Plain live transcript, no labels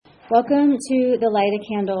Welcome to the Light a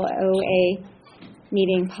Candle OA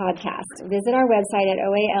meeting podcast. Visit our website at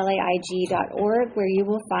oalaig.org, where you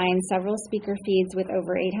will find several speaker feeds with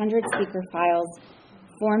over 800 speaker files,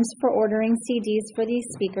 forms for ordering CDs for these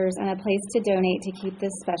speakers, and a place to donate to keep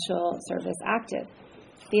this special service active.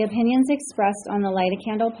 The opinions expressed on the Light a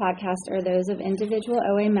Candle podcast are those of individual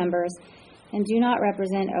OA members and do not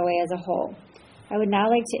represent OA as a whole. I would now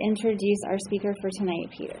like to introduce our speaker for tonight,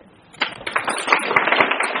 Peter.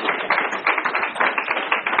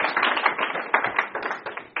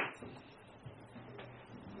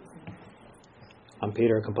 I'm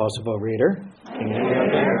Peter, a compulsive overeater. Can you hear me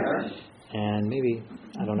out there? And maybe,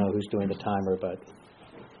 I don't know who's doing the timer, but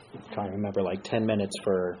I'm trying to remember, like 10 minutes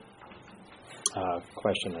for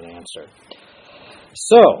question and answer.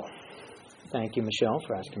 So, thank you, Michelle,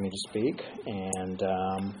 for asking me to speak. And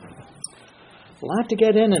a lot to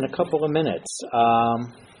get in a couple of minutes.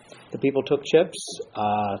 The people took chips.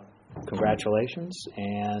 Congratulations.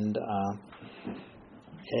 And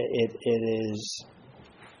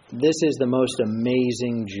this is the most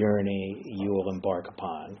amazing journey you will embark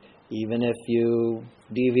upon. Even if you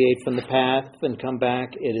deviate from the path and come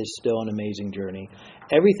back, it is still an amazing journey.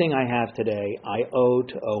 Everything I have today, I owe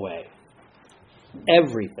to OA.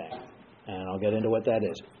 Everything. And I'll get into what that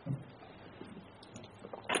is.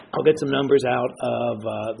 I'll get some numbers out of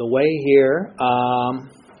the way here. I'm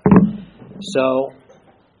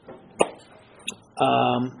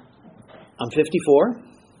 54.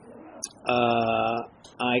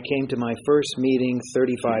 I came to my first meeting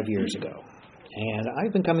 35 years ago. And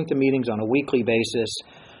I've been coming to meetings on a weekly basis,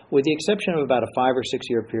 with the exception of about a 5 or 6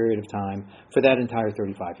 year period of time for that entire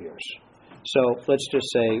 35 years. So let's just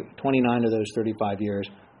say 29 of those 35 years,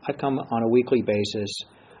 I've come on a weekly basis.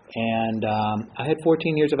 And I had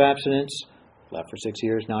 14 years of abstinence, left for 6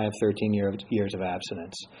 years. Now I have 13 years of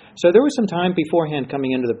abstinence. So there was some time beforehand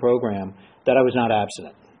coming into the program that I was not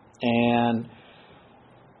abstinent. And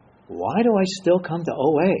why do I still come to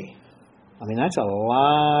OA? I mean, that's a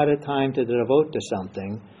lot of time to devote to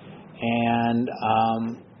something. And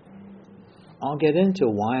I'll get into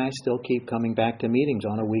why I still keep coming back to meetings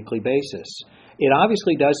on a weekly basis. It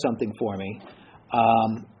obviously does something for me.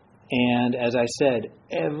 And as I said,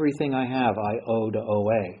 everything I have I owe to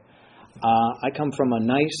OA. I come from a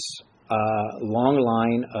nice, long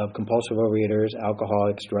line of compulsive overeaters,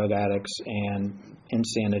 alcoholics, drug addicts, and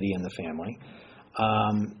insanity in the family.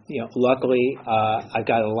 Luckily, I've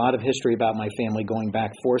got a lot of history about my family going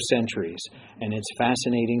back 4 centuries, and it's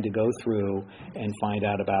fascinating to go through and find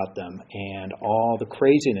out about them and all the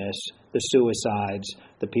craziness, the suicides,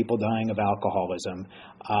 the people dying of alcoholism,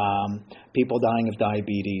 people dying of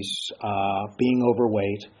diabetes, being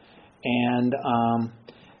overweight, and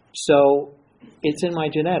so it's in my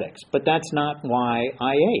genetics. But that's not why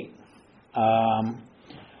I ate.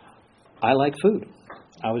 I like food.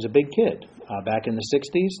 I was a big kid. Back in the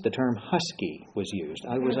 60s, the term husky was used.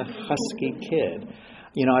 I was a husky kid.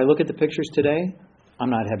 I look at the pictures today. I'm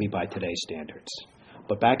not heavy by today's standards.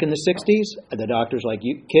 But back in the 60s, the doctor's like,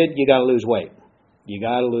 kid, you got to lose weight. You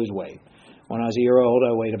got to lose weight. When I was a year old,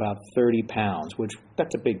 I weighed about 30 pounds, which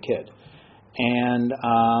that's a big kid. And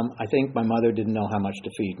I think my mother didn't know how much to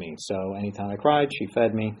feed me. So anytime I cried, she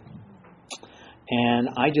fed me. And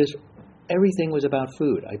everything was about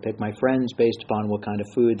food. I picked my friends based upon what kind of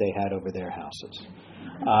food they had over their houses.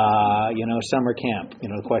 Summer camp,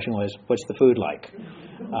 the question was, what's the food like?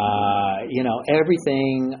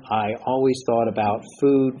 Everything I always thought about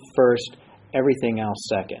food first, everything else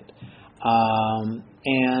second.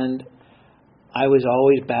 And I was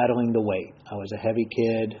always battling the weight. I was a heavy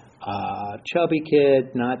kid, chubby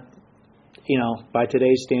kid, not, by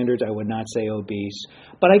today's standards, I would not say obese.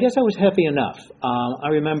 But I guess I was heavy enough. I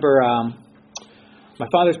remember my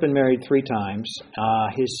father's been married 3 times.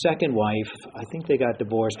 His second wife, I think they got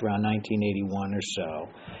divorced around 1981 or so.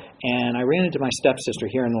 And I ran into my stepsister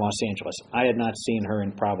here in Los Angeles. I had not seen her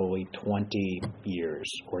in probably 20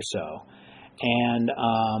 years or so. And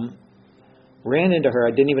ran into her.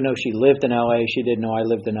 I didn't even know she lived in L.A. She didn't know I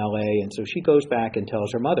lived in L.A. And so she goes back and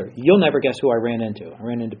tells her mother, you'll never guess who I ran into. I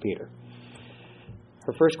ran into Peter.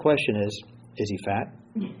 Her first question is he fat?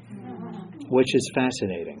 Which is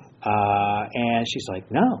fascinating. And she's like,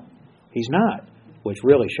 no, he's not, which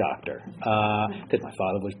really shocked her. Because my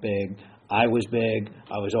father was big, I was big,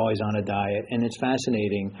 I was always on a diet. And it's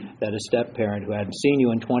fascinating that a step-parent who hadn't seen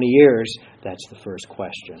you in 20 years, that's the first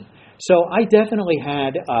question. So I definitely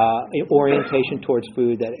had an orientation towards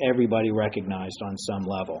food that everybody recognized on some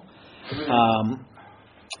level.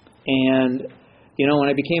 And when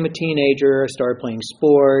I became a teenager, I started playing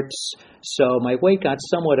sports. So my weight got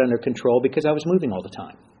somewhat under control because I was moving all the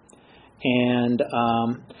time. And,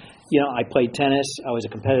 I played tennis. I was a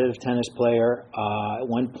competitive tennis player. At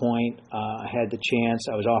one point, I had the chance.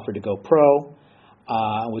 I was offered to go pro.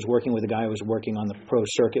 I was working with a guy who was working on the pro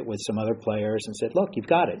circuit with some other players and said, look, you've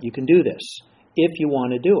got it. You can do this if you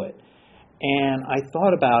want to do it. And I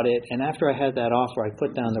thought about it, and after I had that offer, I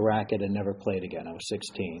put down the racket and never played again. I was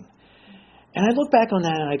 16. And I look back on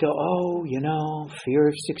that and I go, fear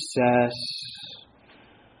of success.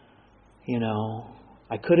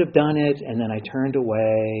 I could have done it, and then I turned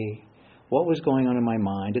away. What was going on in my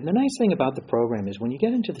mind? And the nice thing about the program is when you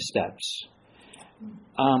get into the steps,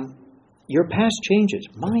 your past changes.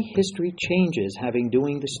 My history changes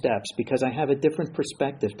doing the steps because I have a different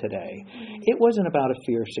perspective today. It wasn't about a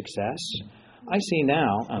fear of success. I see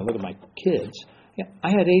now, look at my kids, I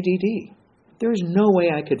had ADD. There is no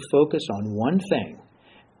way I could focus on one thing.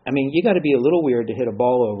 I mean, you got to be a little weird to hit a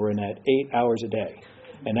ball over in that 8 hours a day.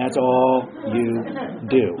 And that's all you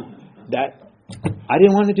do. I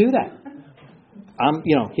didn't want to do that. I'm,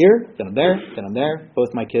 here, then I'm there, then I'm there.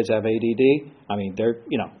 Both my kids have ADD. I mean,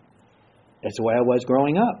 that's the way I was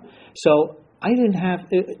growing up. So I didn't have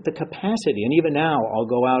the capacity. And even now, I'll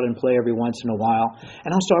go out and play every once in a while.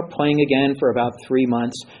 And I'll start playing again for about 3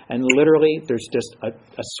 months. And literally, there's just a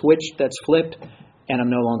switch that's flipped, and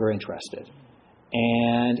I'm no longer interested.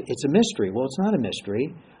 And it's a mystery. Well, it's not a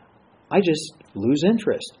mystery. I just lose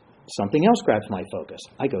interest. Something else grabs my focus.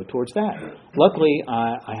 I go towards that. Luckily,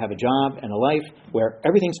 I have a job and a life where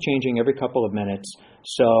everything's changing every couple of minutes,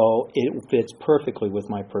 so it fits perfectly with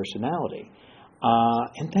my personality.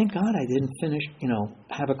 And thank God I didn't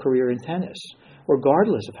have a career in tennis,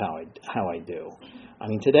 regardless of how I do. I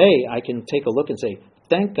mean, today I can take a look and say,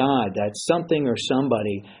 thank God that something or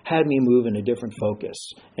somebody had me move in a different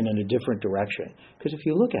focus and in a different direction. Because if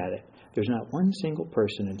you look at it, there's not one single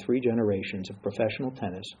person in 3 generations of professional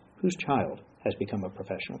tennis whose child has become a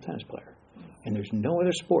professional tennis player. And there's no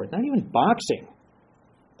other sport, not even boxing,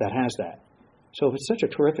 that has that. So if it's such a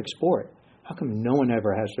terrific sport, how come no one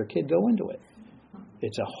ever has their kid go into it?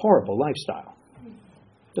 It's a horrible lifestyle.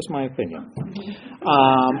 That's my opinion.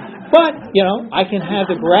 But, I can have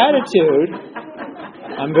the gratitude.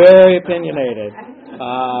 I'm very opinionated.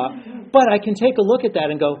 But I can take a look at that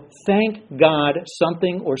and go, thank God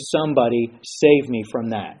something or somebody saved me from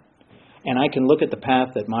that. And I can look at the path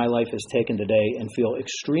that my life has taken today and feel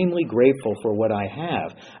extremely grateful for what I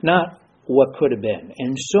have, not what could have been.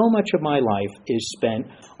 And so much of my life is spent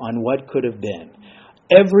on what could have been.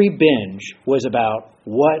 Every binge was about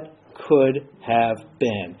what could have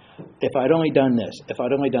been. If I'd only done this, if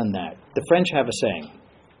I'd only done that. The French have a saying.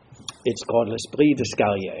 It's called l'esprit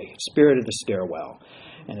d'escalier, spirit of the stairwell.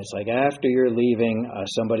 And it's like after you're leaving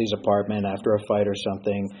somebody's apartment after a fight or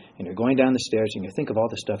something, and you're going down the stairs and you think of all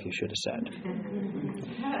the stuff you should have said.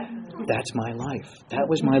 That's my life. That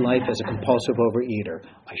was my life as a compulsive overeater.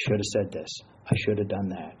 I should have said this. I should have done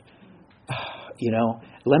that.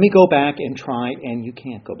 Let me go back and try, and you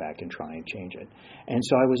can't go back and try and change it. And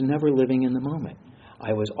so I was never living in the moment.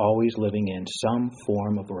 I was always living in some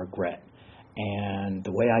form of regret. And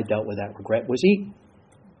the way I dealt with that regret was eat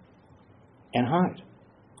and hide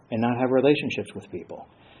and not have relationships with people.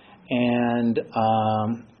 And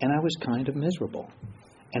I was kind of miserable.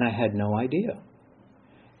 And I had no idea.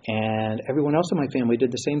 And everyone else in my family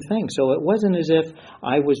did the same thing. So it wasn't as if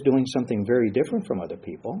I was doing something very different from other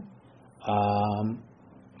people.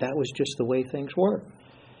 That was just the way things were.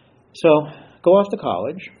 So go off to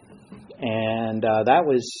college. And that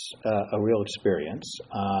was a real experience.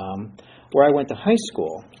 Where I went to high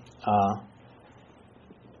school,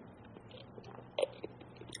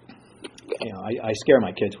 I scare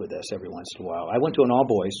my kids with this every once in a while. I went to an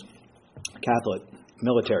all-boys Catholic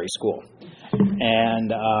military school.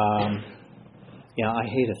 And, I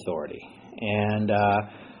hate authority. And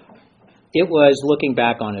it was, looking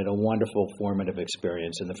back on it, a wonderful formative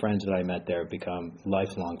experience. And the friends that I met there have become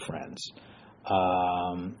lifelong friends.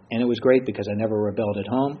 And it was great because I never rebelled at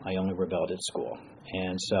home. I only rebelled at school.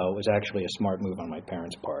 And so it was actually a smart move on my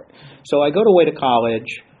parents' part. So I go away to college,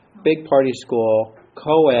 big party school,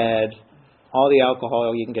 co-ed, all the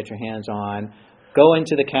alcohol you can get your hands on. Go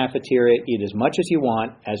into the cafeteria, eat as much as you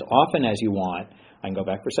want, as often as you want. I can go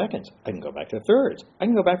back for seconds. I can go back to thirds. I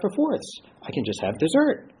can go back for fourths. I can just have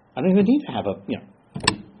dessert. I don't even need to have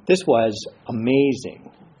This was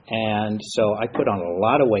amazing. And so I put on a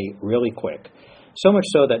lot of weight really quick. So much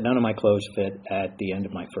so that none of my clothes fit at the end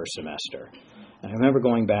of my first semester. And I remember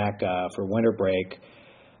going back for winter break,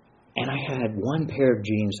 and I had one pair of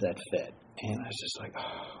jeans that fit. And I was just like,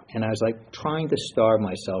 oh. And I was like trying to starve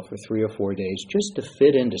myself for 3 or 4 days just to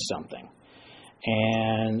fit into something.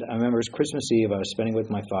 And I remember it was Christmas Eve. I was spending with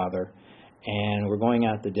my father, and we're going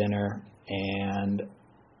out to dinner. and,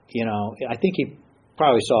 I think he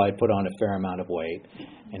probably saw I put on a fair amount of weight.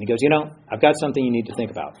 And he goes, I've got something you need to think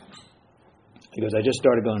about. He goes, I just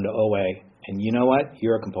started going to OA, and you know what?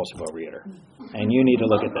 You're a compulsive overeater, and you need to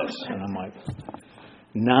look at this. And I'm like,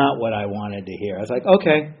 not what I wanted to hear. I was like,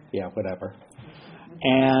 okay, yeah, whatever.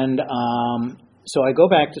 And so I go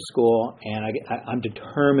back to school, and I'm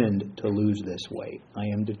determined to lose this weight. I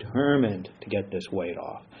am determined to get this weight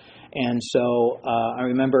off. And so I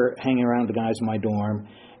remember hanging around the guys in my dorm,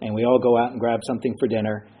 and we all go out and grab something for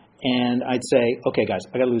dinner, and I'd say, okay, guys,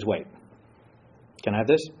 I got to lose weight. Can I have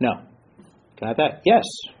this? No. Can I have that? Yes.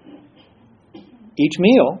 Each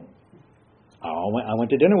meal, I went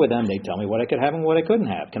to dinner with them. They'd tell me what I could have and what I couldn't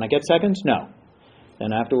have. Can I get seconds? No.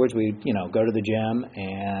 Then afterwards, we'd go to the gym,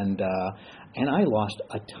 and I lost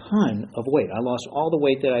a ton of weight. I lost all the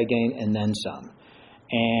weight that I gained and then some.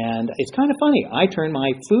 And it's kind of funny. I turned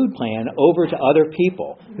my food plan over to other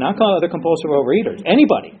people, not call other compulsive overeaters,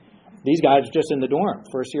 anybody. These guys just in the dorm,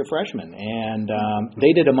 first-year freshmen, and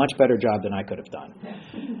they did a much better job than I could have done.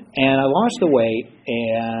 And I lost the weight,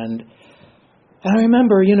 and I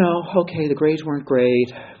remember, okay, the grades weren't great.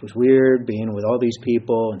 It was weird being with all these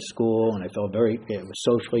people in school, and I felt it was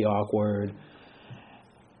socially awkward.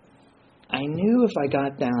 I knew if I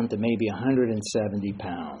got down to maybe 170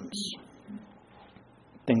 pounds,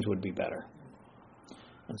 things would be better.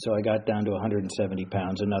 And so I got down to 170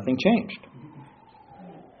 pounds and nothing changed.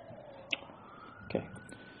 Okay.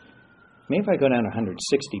 Maybe if I go down to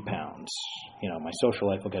 160 pounds, my social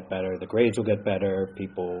life will get better, the grades will get better,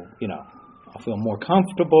 people, I'll feel more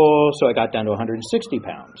comfortable. So I got down to 160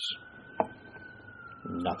 pounds.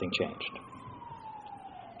 Nothing changed.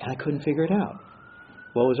 And I couldn't figure it out.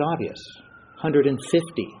 Well, it was obvious. 150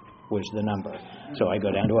 was the number. So I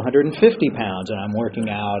go down to 150 pounds, and I'm working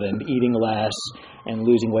out and eating less and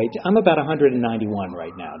losing weight. I'm about 191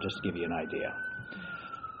 right now, just to give you an idea.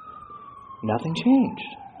 Nothing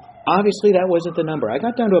changed. Obviously, that wasn't the number. I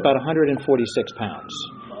got down to about 146 pounds,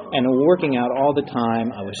 and working out all the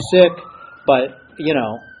time. I was sick, but,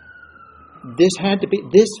 this had to be,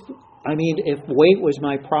 if weight was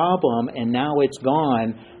my problem and now it's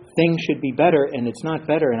gone, things should be better, and it's not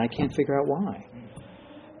better, and I can't figure out why.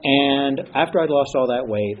 And after I'd lost all that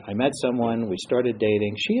weight, I met someone, we started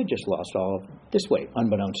dating. She had just lost all of this weight,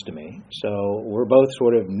 unbeknownst to me. So we're both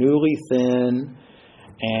sort of newly thin,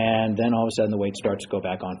 and then all of a sudden the weight starts to go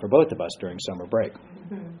back on for both of us during summer break.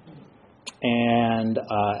 And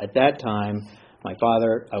at that time, my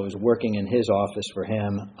father, I was working in his office for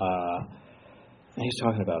him, and he was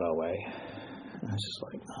talking about OA. I was just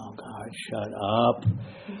like, oh, God, shut up.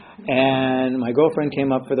 And my girlfriend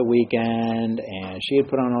came up for the weekend, and she had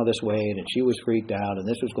put on all this weight, and she was freaked out, and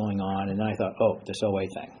this was going on. And then I thought, oh, this OA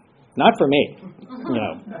thing. Not for me.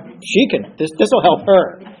 She can, this will help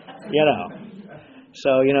her,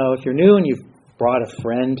 So, if you're new and you've brought a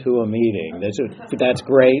friend to a meeting, that's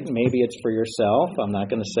great. Maybe it's for yourself. I'm not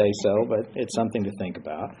going to say so, but it's something to think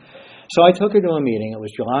about. So I took her to a meeting. It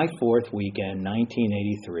was July 4th weekend,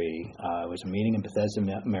 1983. It was a meeting in Bethesda,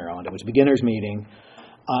 Maryland. It was a beginner's meeting.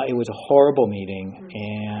 It was a horrible meeting,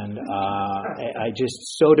 and I just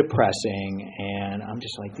so depressing. And I'm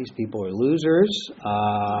just like, these people are losers.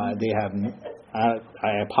 I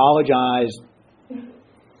apologize.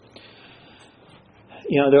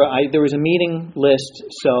 There was a meeting list,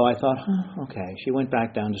 so I thought, okay. She went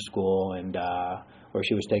back down to school, and where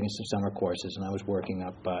she was taking some summer courses, and I was working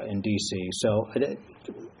up in D.C. So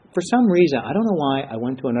for some reason, I don't know why, I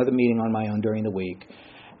went to another meeting on my own during the week,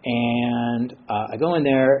 and I go in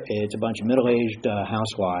there. It's a bunch of middle-aged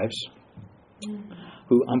housewives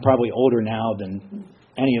who I'm probably older now than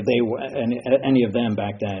any of them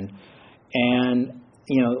back then, and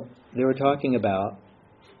they were talking about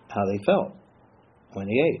how they felt when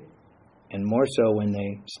they ate, and more so when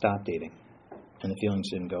they stopped eating, and the feelings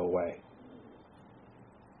didn't go away.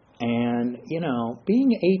 And,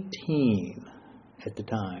 being 18 at the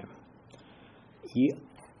time,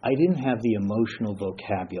 I didn't have the emotional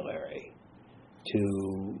vocabulary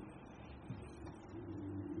to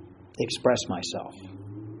express myself.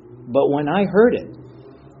 But when I heard it,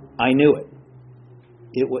 I knew it.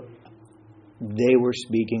 They were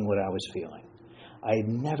speaking what I was feeling. I had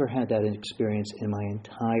never had that experience in my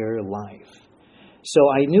entire life.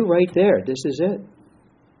 So I knew right there, this is it.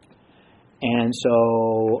 And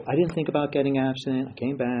so I didn't think about getting abstinent. I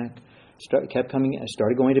came back, kept coming. I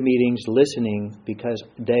started going to meetings, listening, because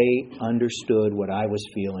they understood what I was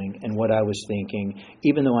feeling and what I was thinking,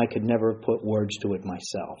 even though I could never put words to it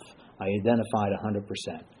myself. I identified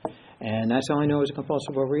 100%. And that's how I know I was a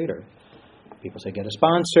compulsive overeater. People say, get a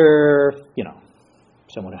sponsor,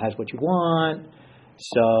 someone who has what you want.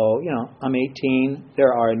 So, I'm 18.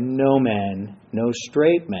 There are no men, no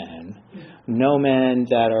straight men, no men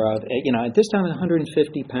that are of, at this time,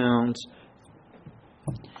 150 pounds.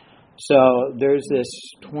 So there's this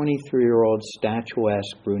 23-year-old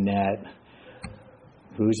statuesque brunette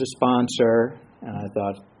who's a sponsor, and I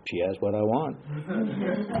thought, she has what I want.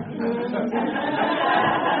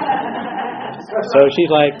 So she's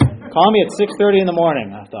like, call me at 6:30 in the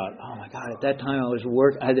morning. I thought, oh my God, at that time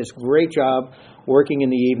I had this great job working in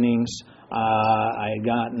the evenings. I had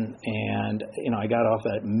gotten, and I got off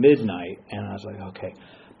at midnight, and I was like, okay.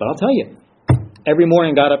 But I'll tell you, every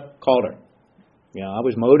morning got up, called her. I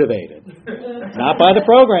was motivated. Not by the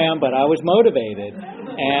program, but I was motivated.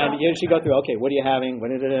 And she'd go through, okay, what are you having?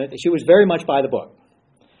 She was very much by the book.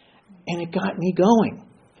 And it got me going.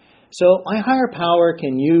 So my higher power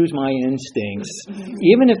can use my instincts,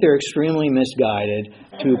 even if they're extremely misguided,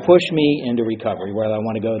 to push me into recovery, whether I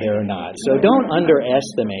want to go there or not. So don't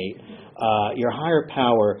underestimate your higher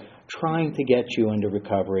power trying to get you into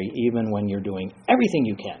recovery, even when you're doing everything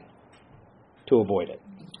you can to avoid it.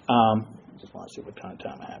 Just want to see what kind of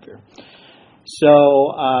time I have here. So,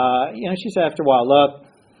 she said after a while, look,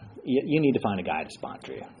 you need to find a guy to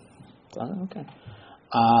sponsor you. So, okay.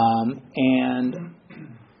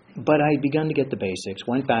 But I had begun to get the basics,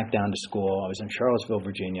 went back down to school. I was in Charlottesville,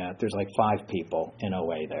 Virginia. There's like 5 people in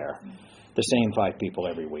OA there. The same 5 people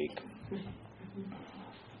every week.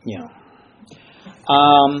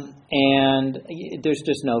 And there's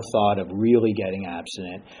just no thought of really getting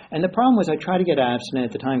abstinent. And the problem was I tried to get abstinent.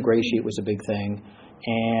 At the time, Gray Sheet was a big thing.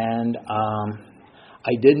 And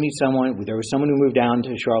I did meet someone. There was someone who moved down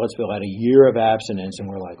to Charlottesville, had a year of abstinence, and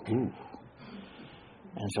we're like, ooh.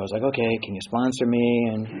 And so I was like, okay, can you sponsor me?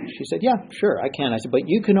 And she said, yeah, sure, I can. I said, but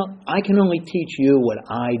I can only teach you what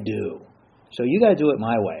I do. So you got to do it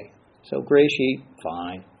my way. So Gray Sheet,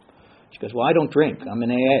 fine. She goes, well, I don't drink. I'm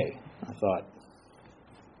in AA. I thought,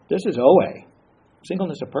 this is OA,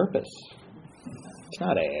 singleness of purpose. It's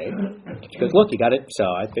not AA. She goes, look, you got it. So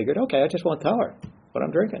I figured, okay, I just won't tell her what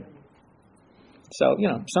I'm drinking. So,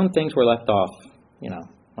 some things were left off,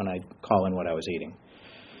 when I call in what I was eating.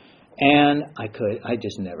 And I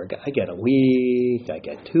just never got, I get a week, I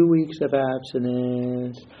get 2 weeks of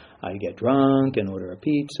abstinence, I get drunk and order a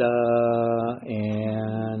pizza,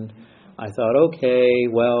 and I thought, okay,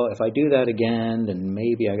 well, if I do that again, then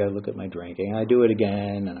maybe I got to look at my drinking. I do it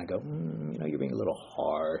again, and I go, you're being a little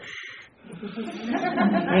harsh.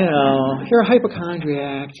 You're a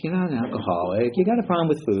hypochondriac, you're not an alcoholic, you got a problem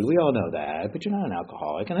with food, we all know that, but you're not an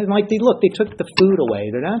alcoholic. And I'm like, they took the food away,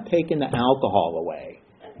 they're not taking the alcohol away.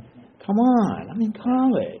 Come on, I'm in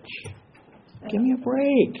college. Give me a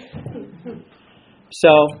break.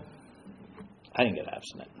 So, I didn't get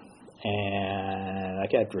abstinent. And I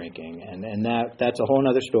kept drinking. And that's a whole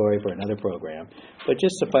other story for another program. But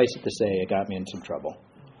just suffice it to say, it got me in some trouble.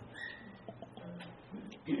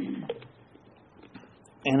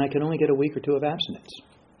 And I could only get a week or 2 of abstinence.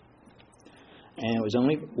 And it was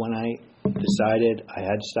only when I decided I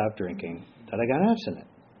had to stop drinking that I got abstinent.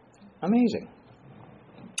 Amazing.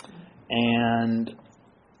 And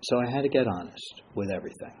so I had to get honest with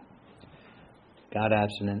everything. Got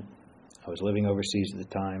abstinent. I was living overseas at the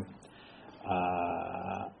time.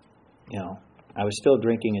 I was still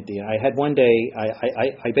drinking at the end. I had one day,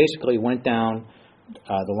 I basically went down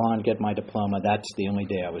the lawn to get my diploma. That's the only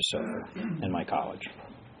day I was sober in my college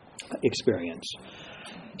experience.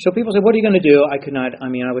 So people said, what are you going to do? I could not, I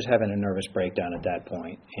was having a nervous breakdown at that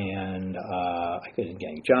point. And I couldn't get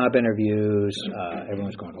any job interviews. Everyone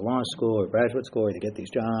was going to law school or graduate school to get these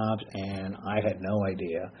jobs. And I had no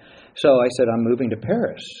idea. So I said, I'm moving to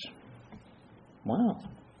Paris. Wow.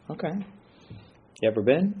 Okay. You ever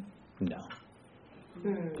been? No.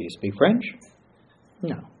 Do you speak French?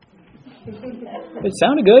 No. It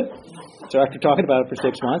sounded good. So after talking about it for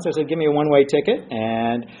 6 months, I said, give me a one-way ticket.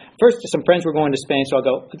 And first, some friends were going to Spain, so I'll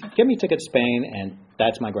go, give me a ticket to Spain, and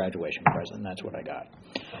that's my graduation present. And that's what I got.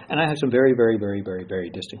 And I have some very, very, very, very, very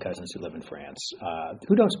distant cousins who live in France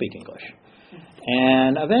who don't speak English.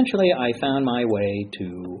 And eventually, I found my way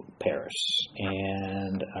to Paris.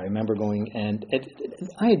 And I remember going, and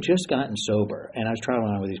I had just gotten sober, and I was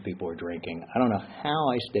traveling around with these people who were drinking. I don't know how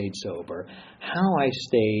I stayed sober, how I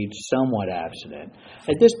stayed somewhat abstinent.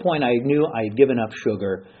 At this point, I knew I had given up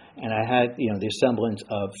sugar, and I had, the semblance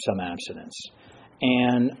of some abstinence.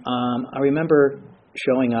 And I remember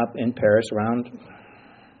showing up in Paris around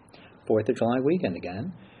 4th of July weekend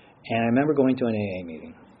again, and I remember going to an AA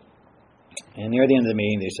meeting. And near the end of the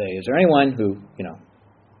meeting, they say, is there anyone who,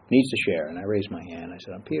 needs to share? And I raised my hand. I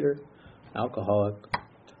said, I'm Peter, alcoholic,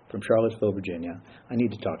 from Charlottesville, Virginia. I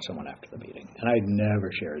need to talk to someone after the meeting. And I'd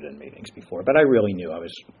never shared in meetings before, but I really knew I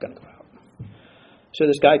was going to go out. So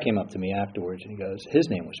this guy came up to me afterwards, and he goes, his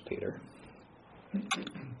name was Peter,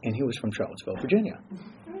 and he was from Charlottesville, Virginia.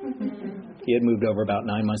 He had moved over about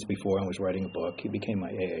 9 months before and was writing a book. He became my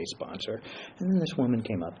AA sponsor. And then this woman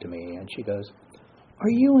came up to me, and she goes, are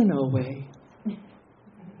you in OA?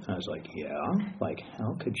 I was like, yeah. Like,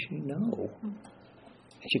 how could she know?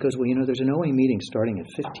 And she goes, well, there's an OA meeting starting in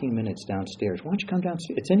 15 minutes downstairs. Why don't you come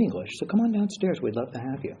downstairs? It's in English, so come on downstairs. We'd love to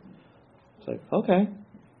have you. It's like, okay.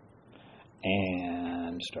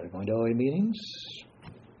 And started going to OA meetings,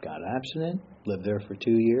 got abstinent, lived there for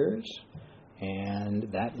 2 years,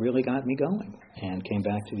 and that really got me going. And came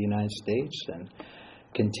back to the United States and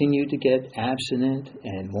continued to get abstinent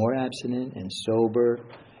and more abstinent and sober.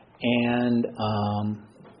 And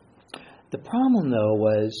the problem, though,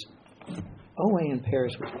 was OA in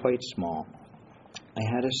Paris was quite small. I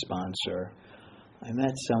had a sponsor. I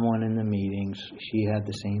met someone in the meetings. She had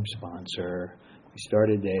the same sponsor. We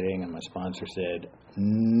started dating, and my sponsor said,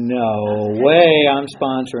 no way I'm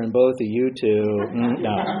sponsoring both of you two.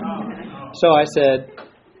 No. So I said,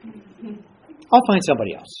 I'll find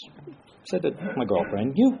somebody else. I said to my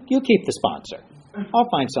girlfriend, you keep the sponsor. I'll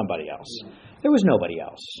find somebody else. There was nobody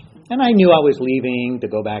else. And I knew I was leaving to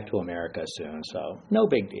go back to America soon, so no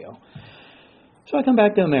big deal. So I come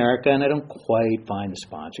back to America, and I don't quite find the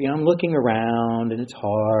sponsor. I'm looking around, and it's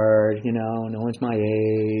hard, no one's my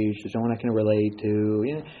age, there's no one I can relate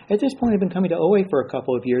to. At this point, I've been coming to OA for a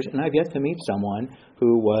couple of years, and I've yet to meet someone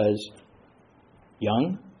who was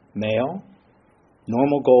young, male,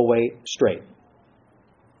 normal goal weight, straight.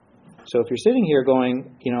 So if you're sitting here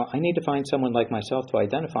going, I need to find someone like myself to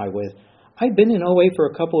identify with, I've been in OA for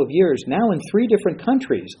a couple of years, now in 3 different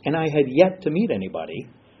countries, and I had yet to meet anybody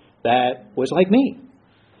that was like me.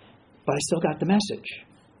 But I still got the message.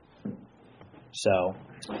 So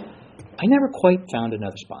I never quite found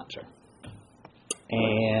another sponsor.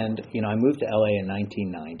 And, I moved to LA in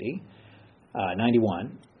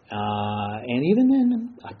 91. And even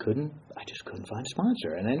then, I just couldn't find a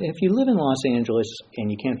sponsor. And if you live in Los Angeles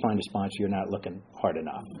and you can't find a sponsor, you're not looking hard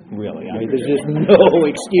enough, really. There's just no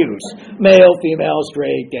excuse. Male, female,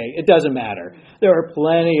 straight, gay, it doesn't matter. There are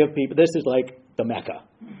plenty of people. This is like the Mecca.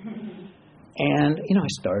 And, I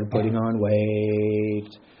started putting on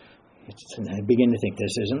weight. And I began to think,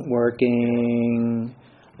 this isn't working.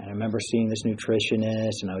 And I remember seeing this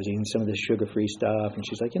nutritionist, and I was eating some of this sugar-free stuff. And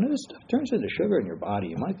she's like, this stuff turns into sugar in your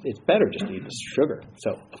body. It's better just to eat this sugar.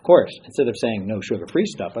 So, of course, instead of saying no sugar-free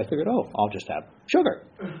stuff, I figured, I'll just have sugar.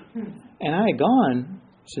 And I had gone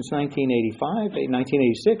since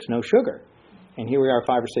 1986, no sugar. And here we are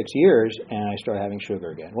 5 or 6 years, and I started having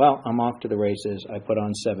sugar again. Well, I'm off to the races. I put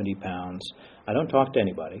on 70 pounds. I don't talk to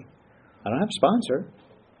anybody. I don't have a sponsor.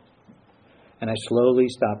 And I slowly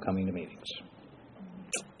stopped coming to meetings.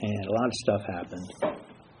 And a lot of stuff happened.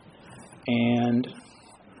 And,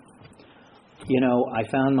 I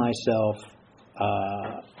found myself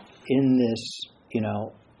in this,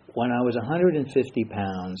 when I was 150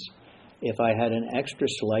 pounds, if I had an extra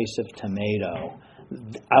slice of tomato,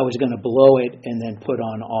 I was going to blow it and then put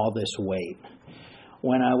on all this weight.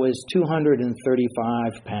 When I was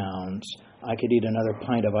 235 pounds, I could eat another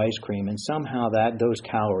pint of ice cream, and somehow those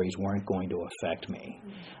calories weren't going to affect me.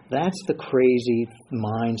 That's the crazy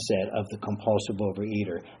mindset of the compulsive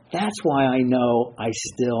overeater. That's why I know I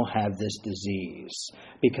still have this disease,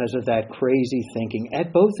 because of that crazy thinking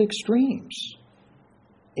at both extremes.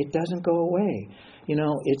 It doesn't go away.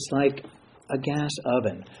 It's like a gas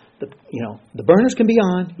oven. The burners can be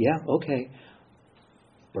on. Yeah, okay.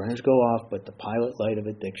 Burners go off, but the pilot light of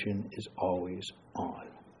addiction is always on.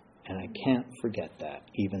 And I can't forget that,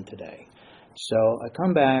 even today. So I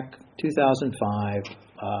come back, 2005.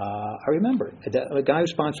 I remember the guy who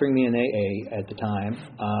was sponsoring me in AA at the time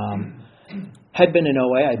had been in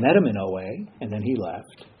OA. I met him in OA, and then he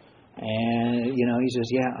left. And, he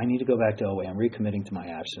says, yeah, I need to go back to OA. I'm recommitting to my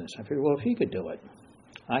abstinence. I figured, well, if he could do it,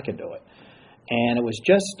 I could do it. And it was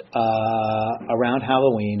just around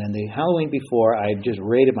Halloween, and the Halloween before, I just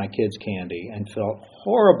raided my kid's candy and felt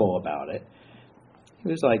horrible about it. He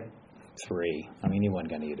was like 3. He wasn't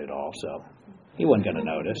going to eat it all, so he wasn't going to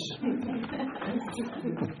notice.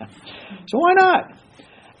 So why not?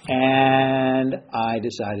 And I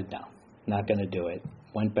decided, no, not going to do it.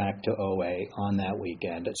 Went back to OA on that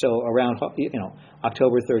weekend. So around,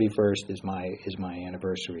 October 31st is my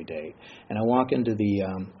anniversary date. And I walk into the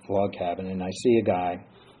log cabin, and I see a guy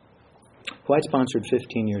who I'd sponsored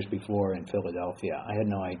 15 years before in Philadelphia. I had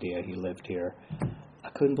no idea he lived here. I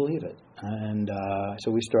couldn't believe it. And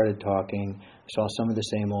so we started talking, saw some of the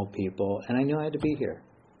same old people, and I knew I had to be here.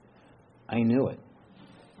 I knew it.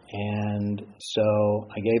 And so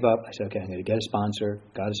I gave up. I said, okay, I'm going to get a sponsor.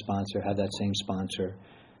 Got a sponsor, had that same sponsor,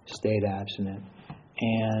 stayed abstinent.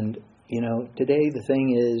 And, today the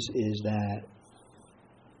thing is that,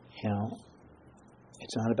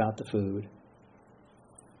 it's not about the food.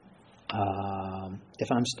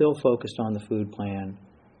 If I'm still focused on the food plan,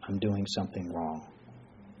 I'm doing something wrong.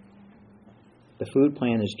 The food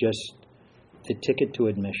plan is just the ticket to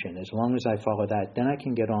admission. As long as I follow that, then I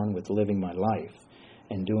can get on with living my life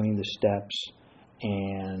and doing the steps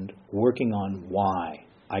and working on why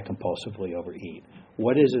I compulsively overeat.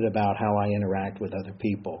 What is it about how I interact with other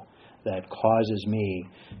people that causes me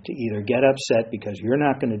to either get upset because you're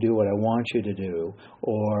not going to do what I want you to do,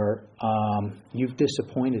 or you've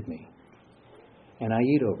disappointed me, and I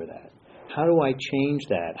eat over that. How do I change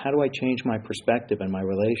that? How do I change my perspective and my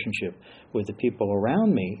relationship with the people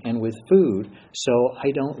around me and with food so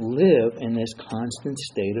I don't live in this constant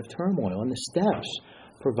state of turmoil? And the steps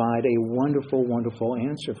provide a wonderful, wonderful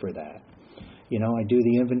answer for that. I do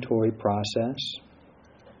the inventory process,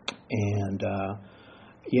 and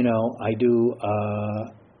I do,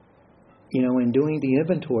 in doing the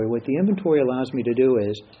inventory, what the inventory allows me to do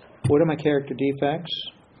is, what are my character defects?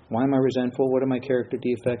 Why am I resentful? What are my character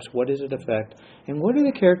defects? What does it affect? And what are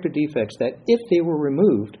the character defects that, if they were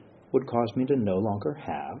removed, would cause me to no longer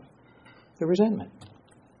have the resentment?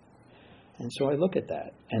 And so I look at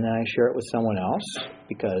that, and then I share it with someone else,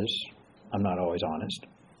 because I'm not always honest.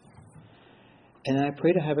 And I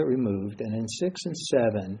pray to have it removed. And in 6 and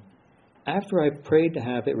 7, after I prayed to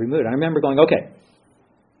have it removed, I remember going, okay,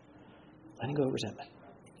 letting go of resentment.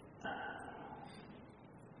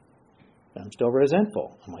 I'm still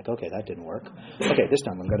resentful. I'm like, okay, that didn't work. Okay, this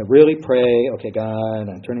time I'm going to really pray. Okay, God,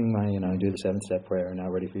 I'm turning my, I do the 7-step prayer, now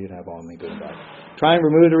ready for you to have all of me, good and bad. Try and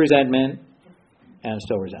remove the resentment, and I'm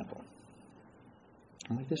still resentful.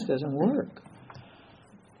 I'm like, this doesn't work.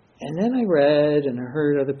 And then I read and I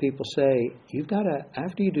heard other people say, you've got to,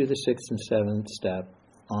 after you do the 6th and 7th step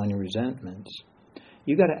on your resentments,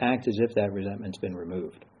 you've got to act as if that resentment's been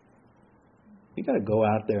removed. You've got to go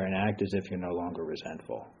out there and act as if you're no longer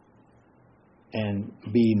resentful. And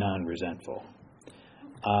be non-resentful.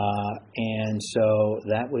 And so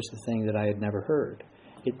that was the thing that I had never heard.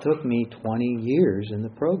 It took me 20 years in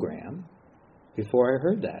the program before I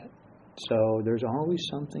heard that. So there's always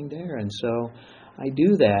something there. And so I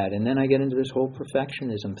do that. And then I get into this whole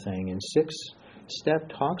perfectionism thing. And 6th step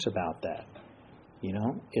talks about that.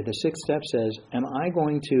 If the 6th step says, am I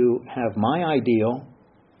going to have my ideal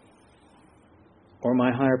or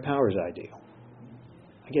my higher power's ideal?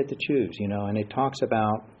 I get to choose, and it talks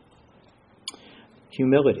about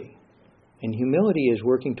humility. And humility is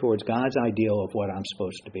working towards God's ideal of what I'm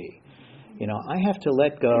supposed to be. I have to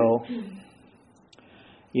let go,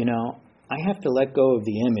 I have to let go of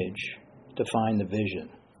the image to find the vision,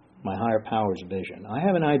 my higher power's vision. I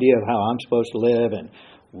have an idea of how I'm supposed to live, and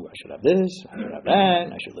I should have this, I should have that,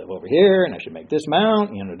 and I should live over here, and I should make this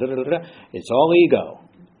amount, It's all ego.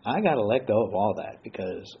 I got to let go of all that,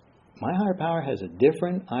 because my higher power has a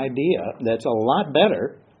different idea that's a lot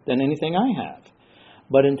better than anything I have.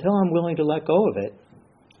 But until I'm willing to let go of it,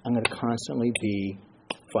 I'm going to constantly be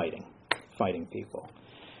fighting people.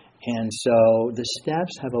 And so the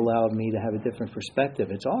steps have allowed me to have a different perspective.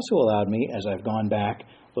 It's also allowed me, as I've gone back,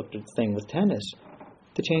 looked at the thing with tennis,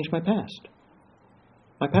 to change my past.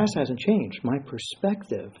 My past hasn't changed. My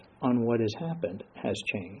perspective on what has happened has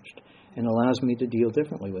changed, and allows me to deal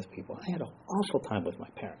differently with people. I had an awful time with my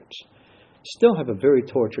parents. Still have a very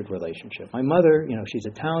tortured relationship. My mother, she's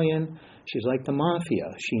Italian. She's like the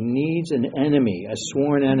mafia. She needs an enemy, a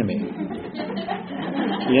sworn enemy.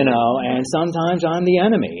 And sometimes I'm the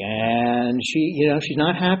enemy. And she's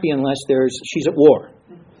not happy unless she's at war.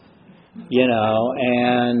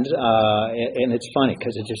 And it's funny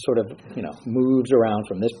because it just sort of, moves around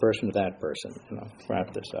from this person to that person.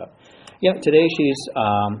 Wrap this up. Yeah, today she's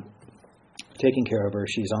taking care of her.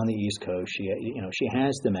 She's on the East Coast. She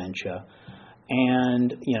has dementia,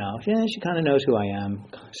 and she kind of knows who I am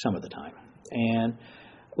some of the time. And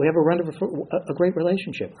we have a great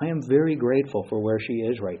relationship. I am very grateful for where she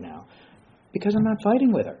is right now, because I'm not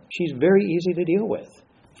fighting with her. She's very easy to deal with.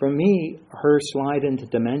 For me, her slide into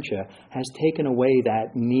dementia has taken away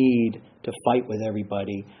that need to fight with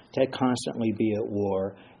everybody, to constantly be at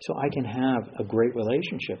war, so I can have a great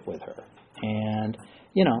relationship with her. And,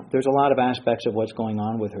 there's a lot of aspects of what's going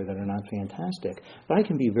on with her that are not fantastic, but I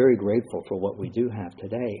can be very grateful for what we do have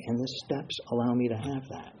today, and the steps allow me to have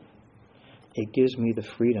that. It gives me the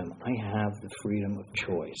freedom. I have the freedom of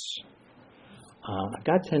choice. I've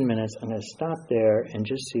got 10 minutes. I'm going to stop there and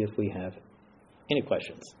just see if we have any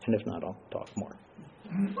questions, and if not, I'll talk more.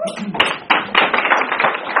 Talk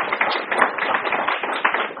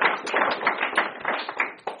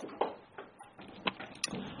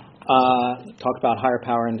about higher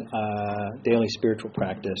power and daily spiritual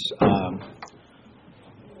practice.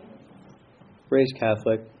 Raised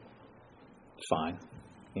Catholic, fine.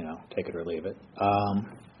 Take it or leave it.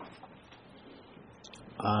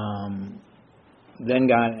 Then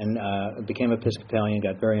became Episcopalian,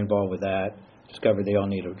 got very involved with that. Discovered they all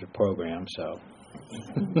needed a program, so.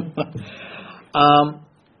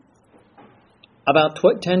 About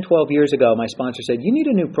 10, 12 years ago, my sponsor said, you need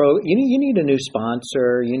a new you need a new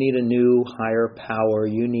sponsor, you need a new higher power,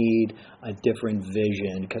 you need a different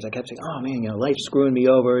vision. Because I kept saying, oh man, life's screwing me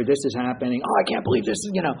over, this is happening, oh, I can't believe this,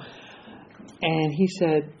 And he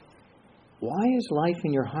said, why is life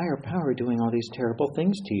in your higher power doing all these terrible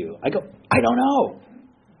things to you? I go, I don't know.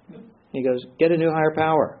 He goes, get a new higher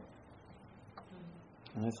power.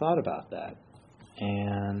 And I thought about that.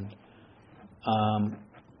 And,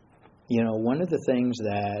 one of the things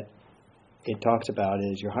that it talks about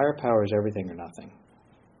is your higher power is everything or nothing.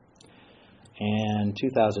 And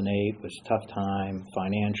 2008 was a tough time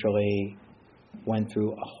financially, went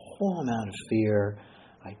through a whole amount of fear.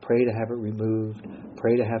 I pray to have it removed,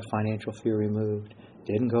 pray to have financial fear removed.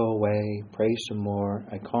 Didn't go away, pray some more.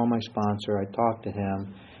 I call my sponsor, I talk to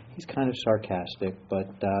him. He's kind of sarcastic, but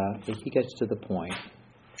he gets to the point.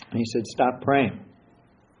 And he said, stop praying.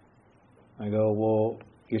 I go, well,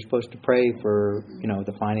 you're supposed to pray for,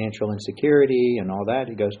 the financial insecurity and all that.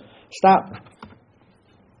 He goes, stop.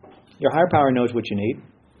 Your higher power knows what you need.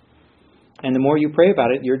 And the more you pray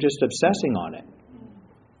about it, you're just obsessing on it.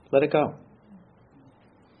 Let it go.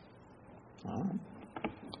 All right.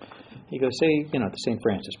 He goes, say, the St.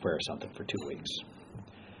 Francis prayer or something for 2 weeks.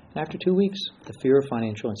 And after 2 weeks, the fear of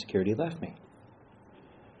financial insecurity left me.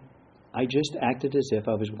 I just acted as if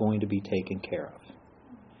I was going to be taken care of.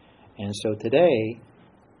 And so today,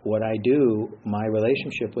 what I do, my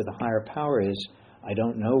relationship with a higher power is, I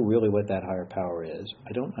don't know really what that higher power is.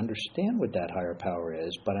 I don't understand what that higher power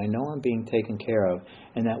is, but I know I'm being taken care of,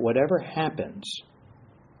 and that whatever happens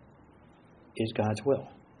is God's will.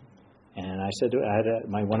 And I said, I had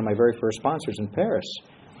one of my very first sponsors in Paris.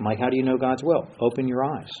 I'm like, how do you know God's will? Open your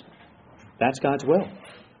eyes. That's God's will,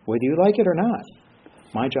 whether you like it or not.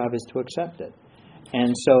 My job is to accept it.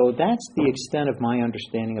 And so that's the extent of my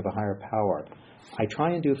understanding of a higher power. I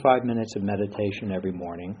try and do 5 minutes of meditation every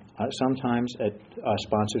morning. Sometimes at a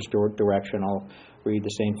sponsor's direction, I'll read the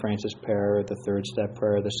St. Francis prayer, the 3rd step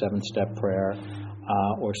prayer, the 7th step prayer,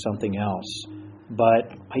 or something else.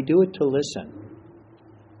 But I do it to listen.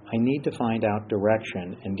 I need to find out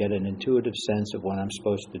direction and get an intuitive sense of what I'm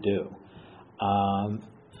supposed to do.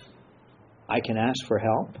 I can ask for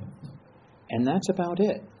help, and that's about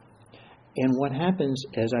it. And what happens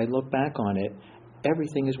as I look back on it,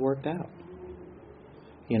 everything is worked out.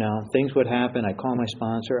 Things would happen. I call my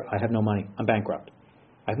sponsor. I have no money. I'm bankrupt.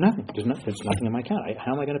 I have nothing. There's nothing in my account.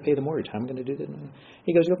 How am I going to pay the mortgage? How am I going to do this?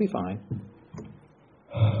 He goes, you'll be fine.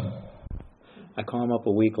 I call him up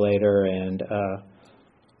a week later, and,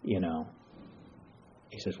 he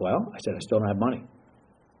says, well, I said, I still don't have money.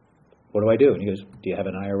 What do I do? And he goes, do you have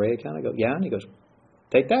an IRA account? I go, yeah. And he goes,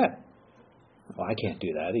 take that. Well, I can't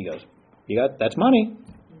do that. He goes, that's money.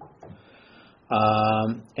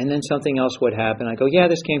 And then something else would happen. I go, yeah,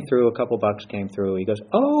 this came through. A couple bucks came through. He goes,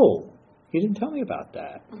 oh, you didn't tell me about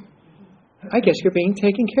that. I guess you're being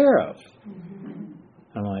taken care of.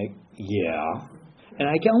 I'm like, yeah. And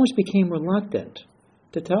I almost became reluctant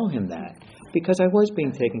to tell him that because I was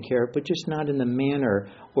being taken care of, but just not in the manner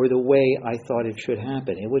or the way I thought it should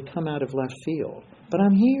happen. It would come out of left field. But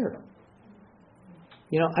I'm here.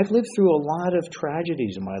 I've lived through a lot of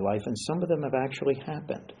tragedies in my life, and some of them have actually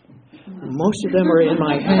happened. Most of them are in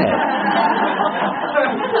my head.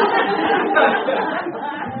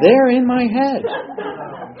 They're in my head.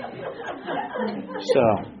 So,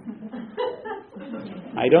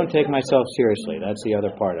 I don't take myself seriously. That's the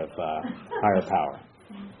other part of higher power.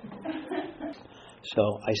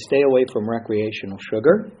 So, I stay away from recreational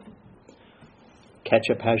sugar.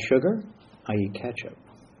 Ketchup has sugar. I eat ketchup.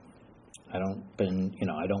 I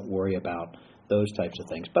don't worry about those types of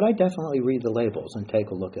things. But I definitely read the labels and take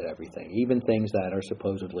a look at everything. Even things that are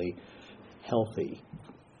supposedly healthy,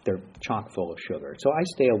 they're chock full of sugar. So I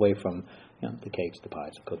stay away from the cakes, the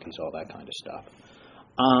pies, the cookies, all that kind of stuff.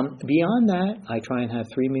 Beyond that, I try and have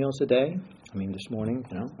 3 meals a day. This morning,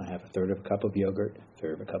 I have 1/3 of a cup of yogurt,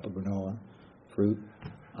 1/3 of a cup of granola, fruit,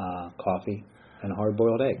 coffee, and a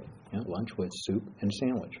hard-boiled egg. Lunch with soup and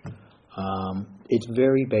sandwich. It's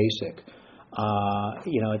very basic.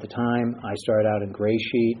 At the time, I started out in Gray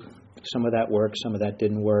Sheet. Some of that worked, some of that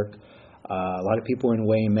didn't work. A lot of people were in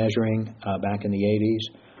weighing and measuring back in the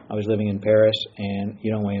 80s. I was living in Paris, and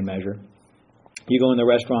you don't weigh and measure. You go in the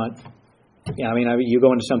restaurant, you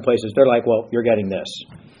go into some places, they're like, well, you're getting this.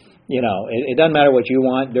 It doesn't matter what you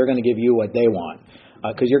want, they're going to give you what they want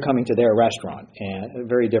because you're coming to their restaurant. And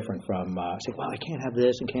very different from saying, well, I can't have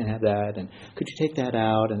this and can't have that, and could you take that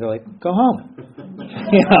out? And they're like, go home.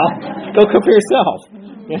 Go cook for yourself.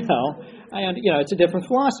 It's a different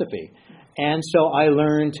philosophy. And so I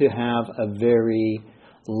learned to have a very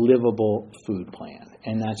livable food plan,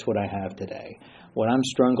 and that's what I have today. What I'm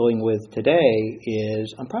struggling with today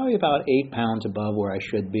is I'm probably about 8 pounds above where I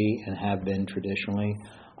should be and have been traditionally.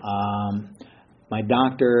 My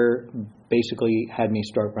doctor basically had me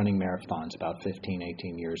start running marathons about 15,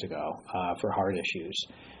 18 years ago for heart issues.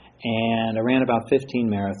 And I ran about 15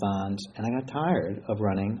 marathons, and I got tired of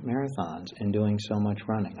running marathons and doing so much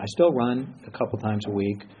running. I still run a couple times a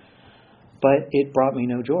week, but it brought me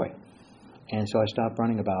no joy. And so I stopped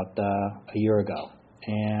running about a year ago.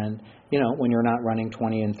 And, when you're not running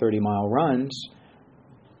 20 and 30-mile runs,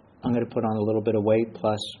 I'm going to put on a little bit of weight,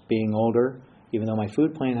 plus being older, even though my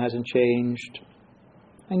food plan hasn't changed,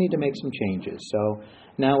 I need to make some changes. So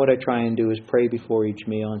now what I try and do is pray before each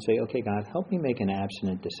meal and say, okay, God, help me make an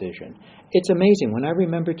abstinent decision. It's amazing. When I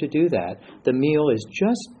remember to do that, the meal is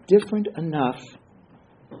just different enough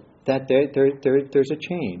that there's a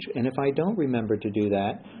change. And if I don't remember to do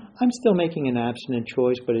that, I'm still making an abstinent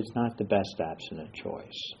choice, but it's not the best abstinent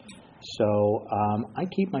choice. So I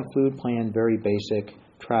keep my food plan very basic,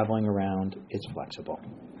 traveling around. It's flexible.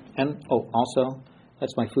 And, also,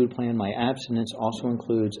 that's my food plan. My abstinence also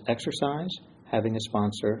includes exercise, having a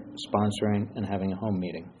sponsor, sponsoring, and having a home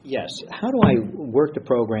meeting. Yes. How do I work the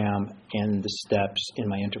program and the steps in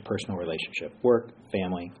my interpersonal relationship? Work,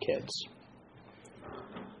 family, kids.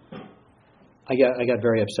 I got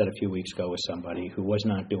very upset a few weeks ago with somebody who was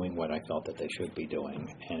not doing what I felt that they should be doing,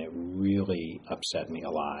 and it really upset me a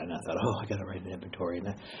lot. And I thought, I got to write an inventory. And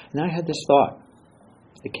then I had this thought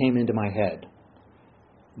that came into my head.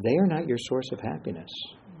 They are not your source of happiness.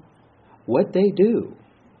 What they do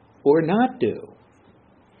or not do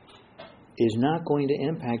is not going to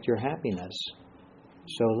impact your happiness.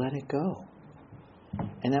 So let it go.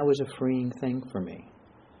 And that was a freeing thing for me.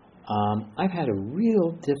 I've had a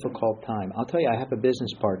real difficult time. I'll tell you, I have a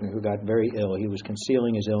business partner who got very ill. He was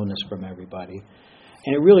concealing his illness from everybody.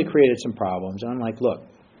 And it really created some problems. And I'm like, look,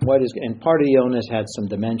 and part of the illness had some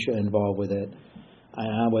dementia involved with it.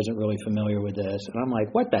 I wasn't really familiar with this. And I'm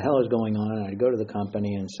like, what the hell is going on? And I'd go to the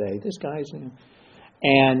company and say, this guy's...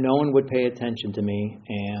 And no one would pay attention to me.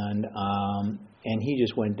 And he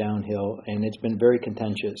just went downhill. And it's been very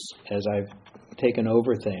contentious as I've taken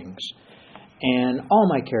over things. And all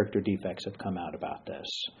my character defects have come out about this.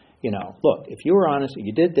 Look, if you were honest, if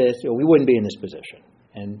you did this, we wouldn't be in this position.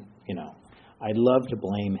 And, I'd love to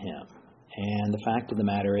blame him. And the fact of the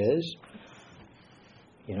matter is,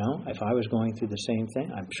 if I was going through the same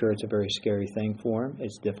thing, I'm sure it's a very scary thing for him.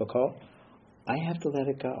 It's difficult. I have to let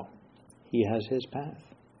it go. He has his path.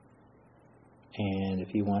 And if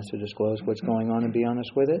he wants to disclose what's going on and be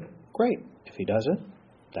honest with it, great. If he doesn't,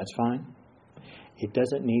 that's fine. It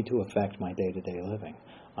doesn't need to affect my day-to-day living.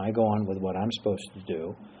 I go on with what I'm supposed to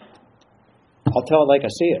do. I'll tell it like I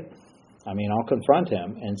see it. I'll confront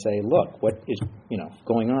him and say, look, what is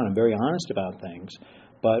going on? I'm very honest about things.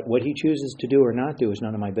 But what he chooses to do or not do is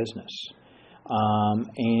none of my business.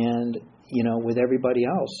 And with everybody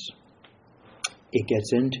else, it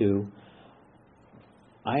gets into,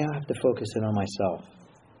 I have to focus in on myself.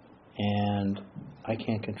 And I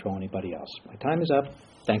can't control anybody else. My time is up.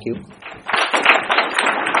 Thank you.